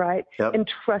 Yep. Right. Yep. And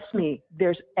trust me,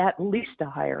 there's at least a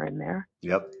hire in there.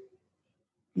 Yep.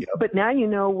 But now you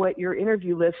know what your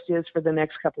interview list is for the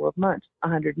next couple of months,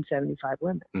 175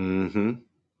 women. Mm-hmm.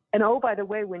 And oh, by the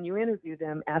way, when you interview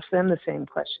them, ask them the same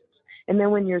questions. And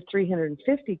then when you're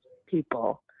 350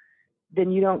 people,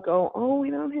 then you don't go, oh,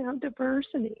 we don't have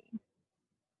diversity.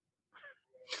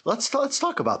 Let's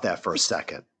talk about that for a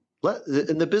second.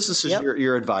 In the businesses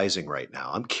you're advising right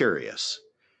now, I'm curious.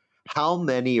 How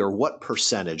many or what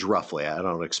percentage, roughly, I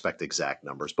don't expect exact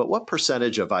numbers, but what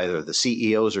percentage of either the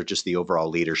CEOs or just the overall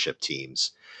leadership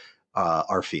teams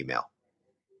are female?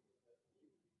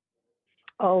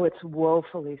 Oh, it's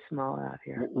woefully small out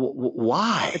here.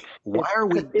 Why? Why are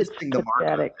we missing the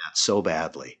mark on that so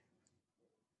badly?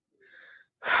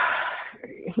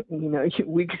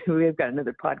 We've got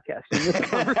another podcast in this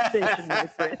conversation, my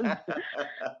friends.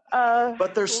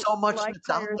 But there's so much that's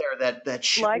out there that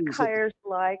shows. Like hires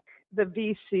like the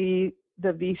VCs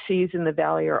in the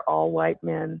Valley are all white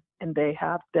men, and they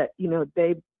have that,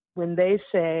 when they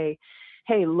say,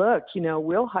 hey, look,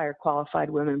 we'll hire qualified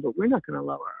women, but we're not going to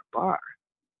lower our bar.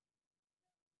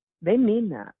 They mean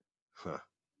that. Huh.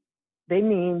 They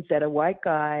mean that a white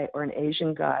guy or an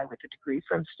Asian guy with a degree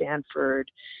from Stanford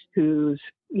who's,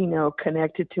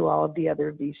 connected to all of the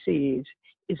other VCs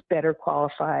is better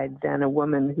qualified than a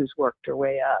woman who's worked her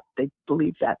way up. They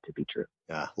believe that to be true.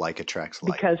 Yeah, like attracts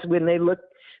like. Because when they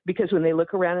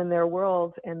look around in their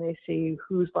world and they see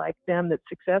who's like them that's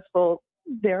successful,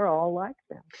 they're all like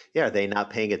them. Yeah, are they not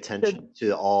paying attention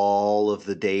to all of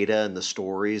the data and the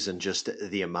stories and just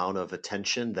the amount of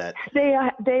attention that they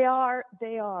are,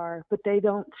 but they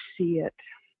don't see it.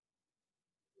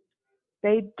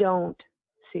 They don't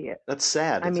see it. That's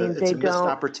sad. It's a missed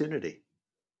opportunity.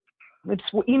 It's,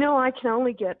 I can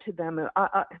only get to them.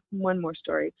 One more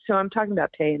story. So I'm talking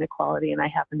about pay inequality, and I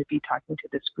happen to be talking to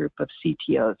this group of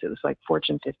CTOs. It was like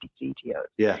Fortune 50 CTOs.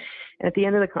 Yeah. And at the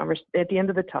end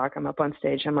of the talk, I'm up on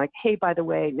stage. I'm like, hey, by the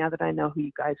way, now that I know who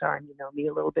you guys are and you know me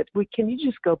a little bit, can you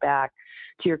just go back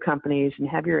to your companies and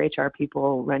have your HR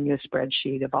people run you a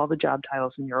spreadsheet of all the job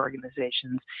titles in your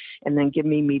organizations, and then give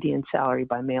me median salary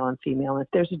by male and female. And if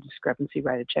there's a discrepancy,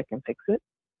 write a check and fix it.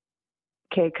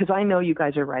 Okay, because I know you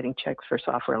guys are writing checks for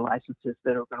software licenses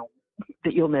that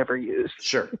you'll never use.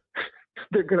 Sure.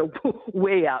 They're going to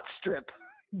way outstrip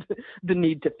the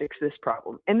need to fix this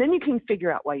problem. And then you can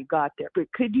figure out why you got there.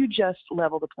 But could you just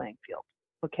level the playing field,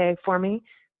 okay, for me?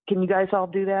 Can you guys all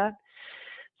do that?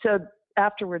 So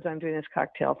afterwards, I'm doing this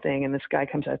cocktail thing, and this guy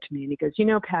comes up to me, and he goes,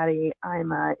 Patty,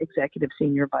 I'm an executive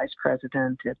senior vice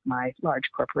president at my large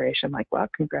corporation. I'm like, well,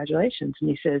 congratulations. And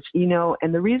he says,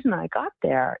 and the reason I got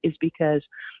there is because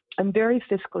I'm very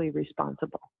fiscally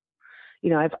responsible.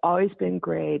 I've always been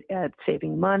great at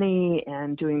saving money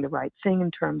and doing the right thing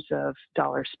in terms of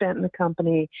dollars spent in the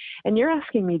company. And you're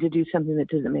asking me to do something that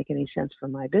doesn't make any sense for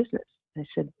my business. I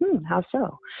said, how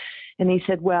so? And he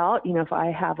said, well, if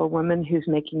I have a woman who's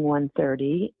making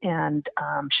 130 and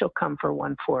she'll come for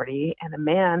 140, and a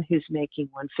man who's making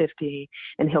 150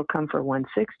 and he'll come for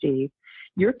 160,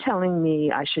 you're telling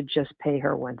me I should just pay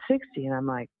her 160. And I'm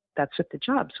like, that's what the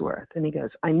job's worth. And he goes,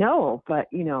 I know, but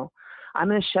I'm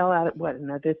going to shell out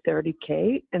another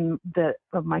 $30K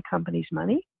of my company's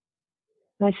money.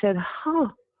 And I said,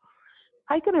 how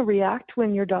are you going to react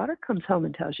when your daughter comes home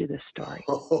and tells you this story?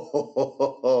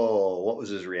 Oh, what was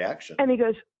his reaction? And he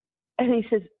goes, and he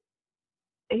says,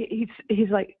 he's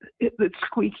like, it's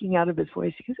squeaking out of his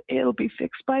voice. He goes, it'll be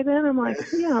fixed by then. I'm like,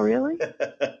 yeah, really?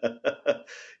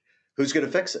 Who's going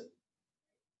to fix it?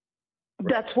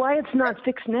 That's why it's not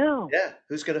fixed now. Yeah,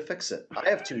 who's going to fix it? I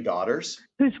have 2 daughters.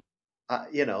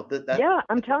 Yeah,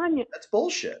 I'm telling you. That's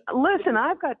bullshit. Listen,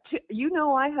 I've got 2,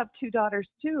 I have 2 daughters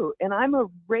too, and I'm a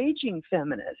raging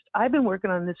feminist. I've been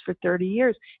working on this for 30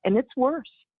 years, and it's worse.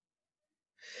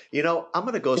 I'm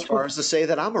going to go as far as to say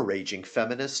that I'm a raging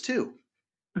feminist too,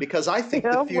 because I think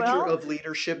the future of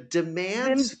leadership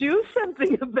demands. Then do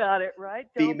something about it, right?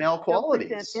 Female qualities.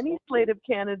 Don't present any slate of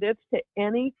candidates to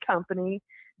any company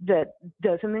that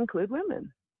doesn't include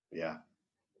women. Yeah.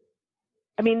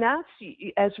 I mean,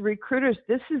 as recruiters,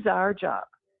 this is our job.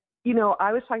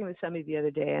 I was talking to somebody the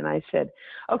other day and I said,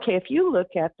 okay, if you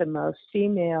look at the most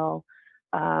female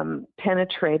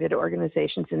penetrated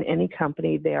organizations in any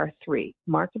company, there are 3: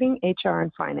 marketing, HR,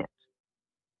 and finance.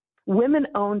 Women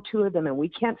own 2 of them and we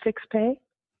can't fix pay?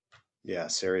 Yeah,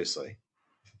 seriously.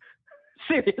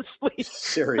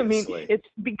 Seriously. I mean, it's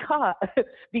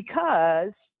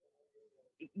because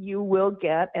you will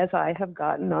get, as I have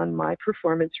gotten on my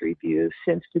performance reviews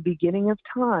since the beginning of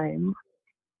time,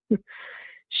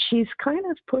 she's kind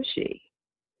of pushy,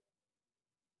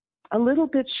 a little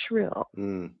bit shrill.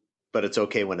 But it's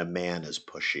okay when a man is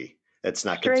pushy. It's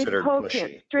not considered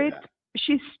pushy.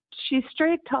 She's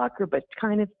straight talker, but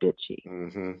kind of bitchy.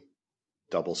 Mm-hmm.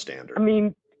 Double standard. I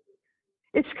mean,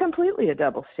 it's completely a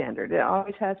double standard. It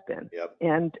always has been. Yep.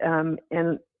 And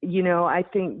I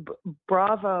think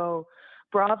bravo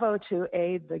to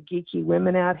the geeky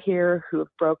women out here who have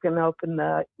broken open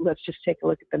let's just take a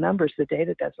look at the numbers. The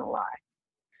data doesn't lie.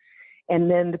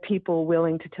 And then the people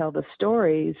willing to tell the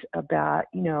stories about,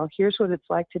 here's what it's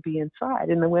like to be inside.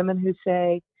 And the women who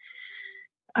say,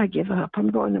 I give up. I'm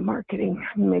going to marketing.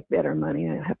 I make better money.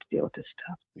 I don't have to deal with this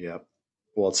stuff. Yep.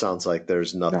 Well, it sounds like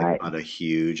there's nothing but a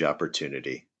huge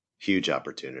opportunity. Huge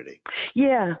opportunity.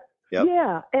 Yeah. Yep.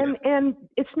 Yeah. And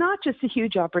it's not just a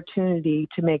huge opportunity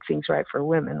to make things right for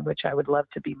women, which I would love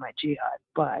to be my jihad,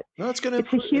 but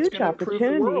it's a huge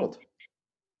opportunity. The world.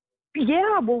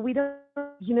 Yeah. Well, we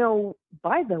don't,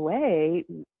 by the way,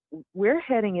 we're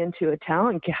heading into a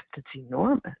talent gap that's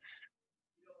enormous.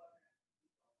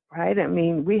 Right. I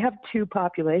mean, we have 2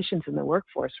 populations in the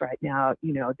workforce right now.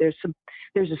 There's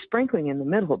a sprinkling in the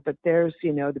middle, but there's,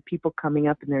 the people coming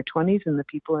up in their 20s and the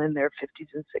people in their 50s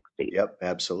and 60s. Yep,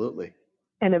 absolutely.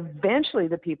 And eventually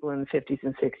the people in the 50s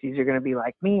and 60s are going to be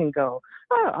like me and go,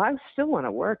 oh, I still want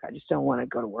to work. I just don't want to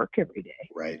go to work every day.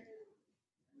 Right.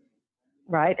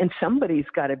 Right. And somebody's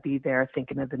got to be there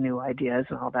thinking of the new ideas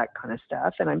and all that kind of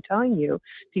stuff. And I'm telling you,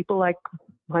 people like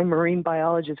my marine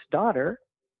biologist's daughter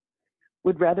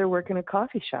would rather work in a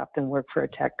coffee shop than work for a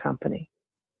tech company.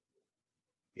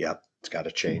 Yep, it's got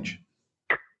to change.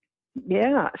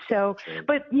 Yeah. So,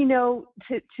 but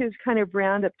to kind of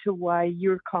round up to why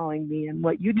you're calling me and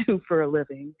what you do for a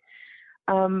living,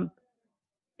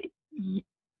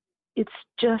 it's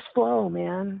just flow,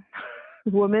 man.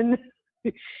 Woman,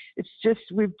 it's just,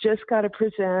 we've just got to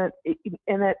present,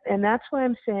 and that's why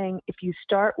I'm saying, if you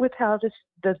start with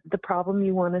the problem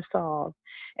you want to solve,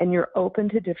 and you're open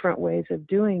to different ways of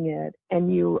doing it,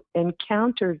 and you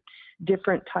encounter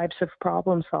different types of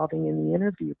problem solving in the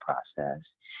interview process,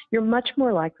 you're much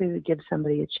more likely to give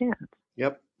somebody a chance.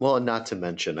 Yep. Well, and not to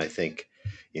mention, I think,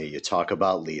 you talk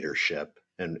about leadership,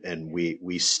 and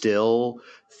we still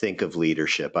think of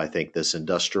leadership. I think this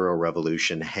industrial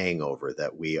revolution hangover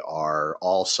that we are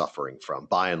all suffering from,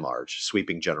 by and large,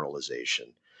 sweeping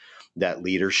generalization, that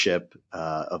leadership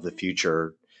of the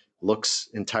future looks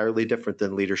entirely different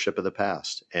than leadership of the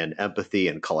past, and empathy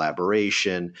and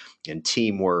collaboration and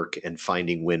teamwork and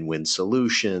finding win-win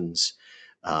solutions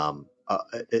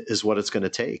is what it's going to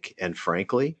take. And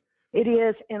frankly, it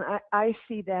is. And I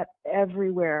see that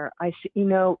everywhere. I see,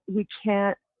 we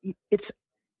can't,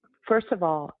 first of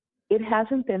all, it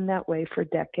hasn't been that way for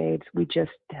decades. We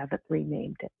just haven't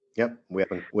renamed it. Yep. We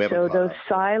haven't so those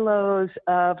silos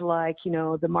of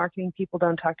the marketing people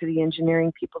don't talk to the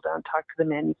engineering people, don't talk to the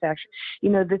manufacturer.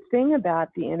 The thing about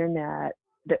the internet,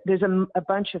 there's a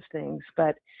bunch of things,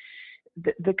 but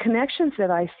the connections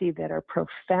that I see that are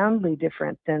profoundly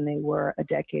different than they were a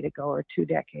decade ago or 2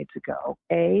 decades ago.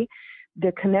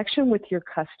 The connection with your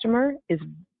customer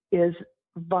is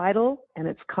vital, and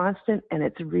it's constant, and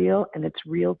it's real, and it's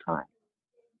real time.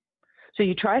 So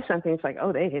you try something, it's like,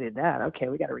 oh, they hated that. Okay,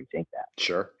 we got to rethink that.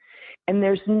 Sure. And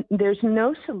there's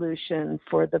no solution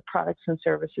for the products and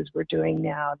services we're doing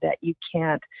now that you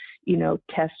can't,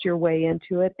 test your way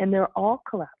into it. And they're all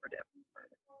collaborative.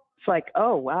 It's like,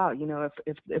 oh, wow,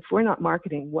 if we're not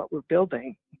marketing what we're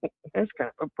building, that's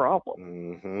kind of a problem.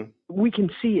 Mm-hmm. We can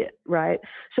see it, right?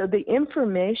 So the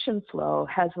information flow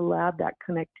has allowed that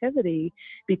connectivity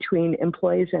between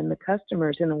employees and the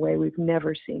customers in a way we've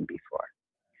never seen before.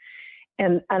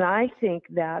 And I think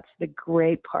that's the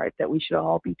great part that we should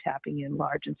all be tapping in,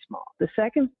 large and small. The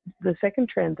second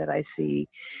trend that I see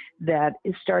that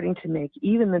is starting to make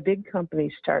even the big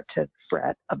companies start to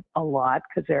fret a lot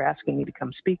because they're asking me to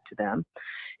come speak to them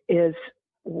is,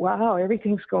 wow,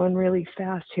 everything's going really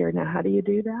fast here. Now, how do you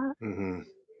do that? Mm-hmm.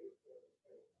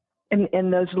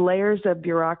 And those layers of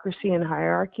bureaucracy and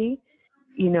hierarchy,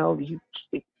 you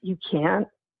can't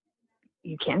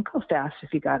go fast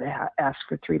if you got to ask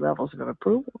for 3 levels of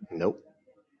approval. Nope.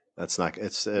 That's not,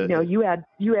 it's, you add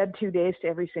 2 days to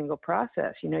every single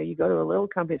process. You go to a little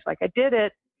company, it's like, I did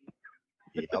it.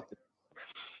 Yep.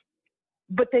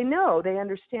 But they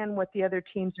understand what the other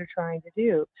teams are trying to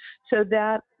do. So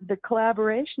that the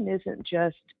collaboration isn't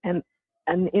just an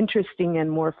interesting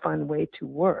and more fun way to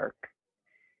work.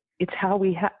 It's how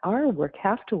our work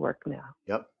have to work now.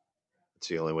 Yep. It's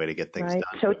the only way to get things right?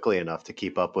 done quickly enough to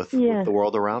keep up with the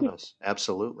world around us.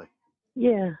 Absolutely.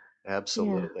 Yeah.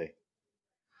 Absolutely. Yeah.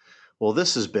 Well,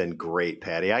 this has been great,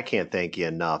 Patty. I can't thank you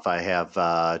enough. I have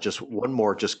just one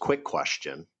more quick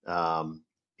question.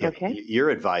 Okay.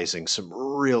 You're advising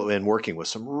and working with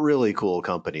some really cool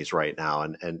companies right now.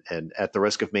 And at the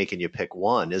risk of making you pick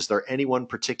one, is there anyone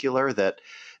particular that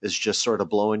is just sort of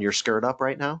blowing your skirt up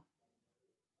right now?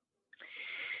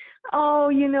 Oh,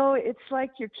 it's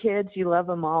like your kids. You love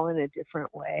them all in a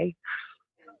different way.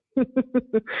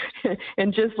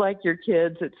 And just like your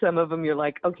kids, at some of them, you're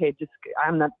like, okay,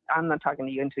 I'm not talking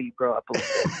to you until you grow up a little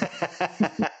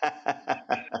bit.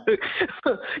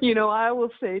 I will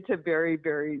say to very,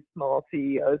 very small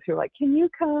CEOs who are like, can you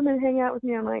come and hang out with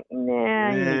me? I'm like,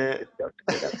 nah, you need to just go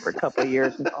sit up for a couple of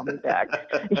years and call me back.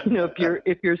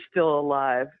 If you're still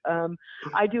alive.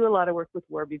 I do a lot of work with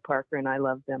Warby Parker, and I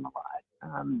love them a lot.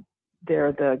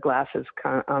 They're the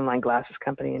online glasses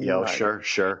company in New York.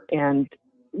 Sure. And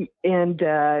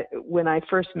when I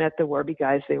first met the Warby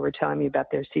guys, they were telling me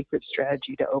about their secret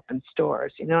strategy to open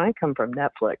stores. I come from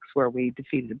Netflix, where we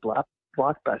defeated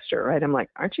Blockbuster, right? I'm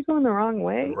like, aren't you going the wrong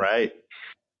way? Right.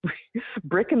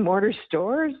 Brick and mortar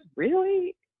stores?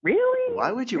 Really?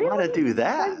 Why would you want to do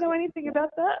that? I don't know anything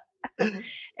about that.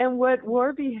 And what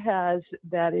Warby has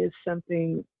that is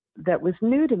something that was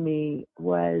new to me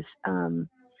was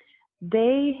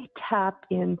they tap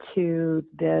into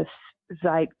this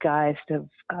zeitgeist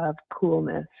of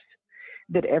coolness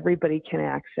that everybody can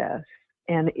access.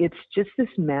 And it's just this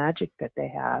magic that they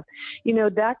have.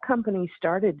 That company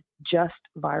started just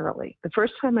virally. The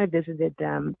first time I visited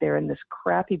them, they're in this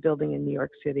crappy building in New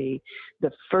York City.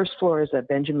 The first floor is a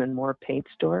Benjamin Moore paint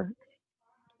store.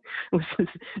 It was this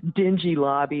dingy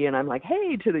lobby, and I'm like,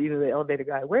 hey, to the elevator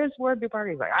guy, where's Warby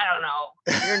Parker? He's like, I don't know.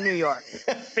 You're in New York.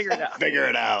 Figure it out. Figure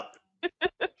it out.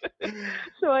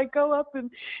 So I go up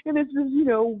and it's this,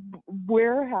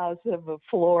 warehouse of a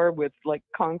floor with like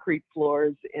concrete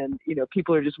floors, and,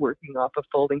 people are just working off of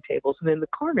folding tables. And in the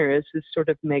corner is this sort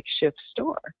of makeshift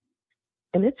store,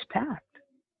 and it's packed.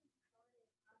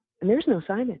 And there's no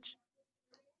signage,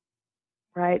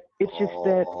 right? It's just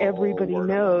that everybody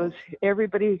knows,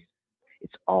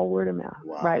 it's all word of mouth,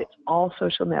 wow. Right? It's all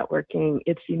social networking.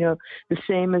 It's, the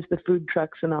same as the food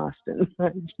trucks in Austin.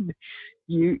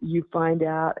 You find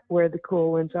out where the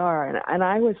cool ones are. And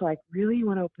I was like, really, you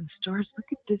want to open stores? Look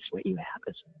at this, what you have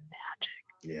is magic.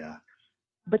 Yeah.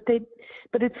 But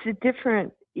it's a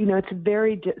different, it's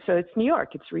so it's New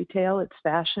York, it's retail, it's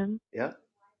fashion. Yeah.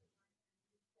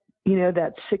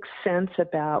 That sixth sense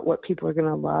about what people are going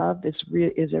to love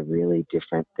is a really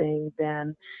different thing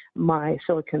than my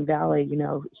Silicon Valley,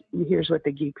 here's what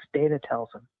the geeks data tells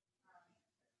them.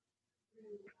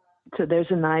 So there's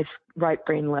a nice right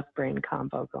brain, left brain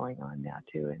combo going on now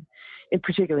too, and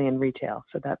particularly in retail.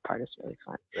 So that part is really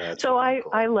fun. That's so really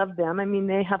cool. I love them. I mean,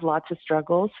 they have lots of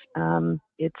struggles.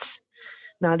 It's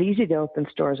not easy to open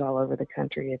stores all over the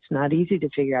country. It's not easy to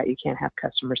figure out you can't have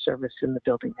customer service in the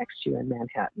building next to you in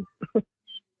Manhattan.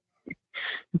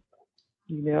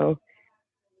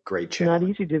 Great challenge. Not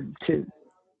easy to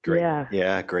great.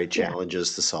 Yeah. Great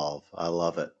challenges to solve. I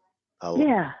love it.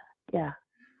 Yeah.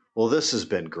 Well, this has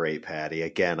been great, Patty.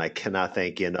 Again, I cannot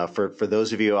thank you enough. For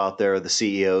those of you out there, the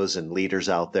CEOs and leaders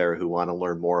out there who want to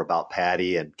learn more about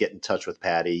Patty and get in touch with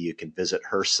Patty, you can visit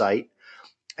her site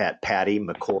at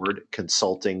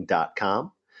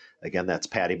pattymccordconsulting.com. Again, that's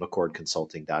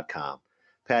PattyMcCordConsulting.com.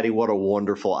 Patty, what a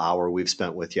wonderful hour we've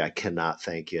spent with you. I cannot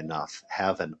thank you enough.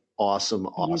 Have an awesome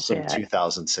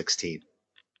 2016.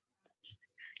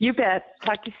 You bet.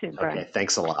 Talk to you soon, Brian. Okay,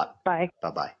 thanks a lot. Bye.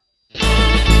 Bye-bye.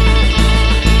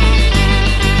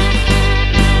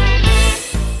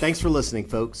 Thanks for listening,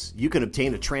 folks. You can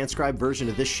obtain a transcribed version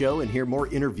of this show and hear more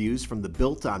interviews from the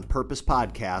Built on Purpose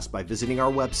podcast by visiting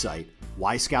our website,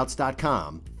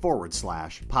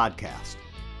 yscouts.com/podcast.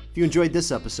 If you enjoyed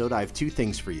this episode, I have two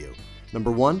things for you. Number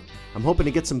one, I'm hoping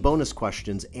to get some bonus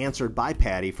questions answered by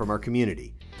Patty from our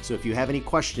community. So if you have any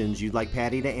questions you'd like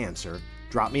Patty to answer,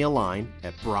 drop me a line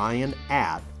at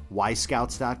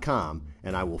brian@yscouts.com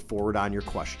and I will forward on your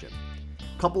question.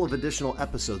 A couple of additional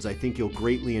episodes I think you'll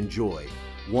greatly enjoy.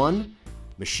 One,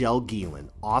 Michelle Geelan,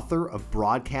 author of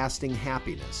Broadcasting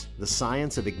Happiness, The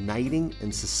Science of Igniting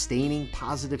and Sustaining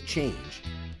Positive Change,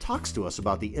 talks to us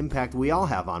about the impact we all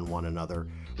have on one another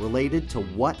related to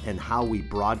what and how we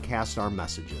broadcast our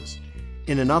messages.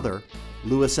 In another,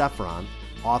 Louis Efron,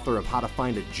 author of How to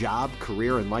Find a Job,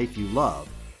 Career, and Life You Love,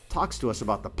 talks to us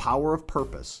about the power of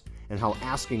purpose and how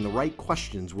asking the right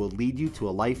questions will lead you to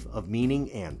a life of meaning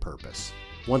and purpose.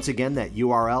 Once again, that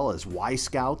URL is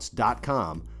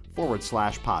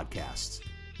yscouts.com/podcasts.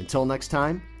 Until next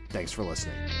time, thanks for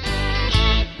listening.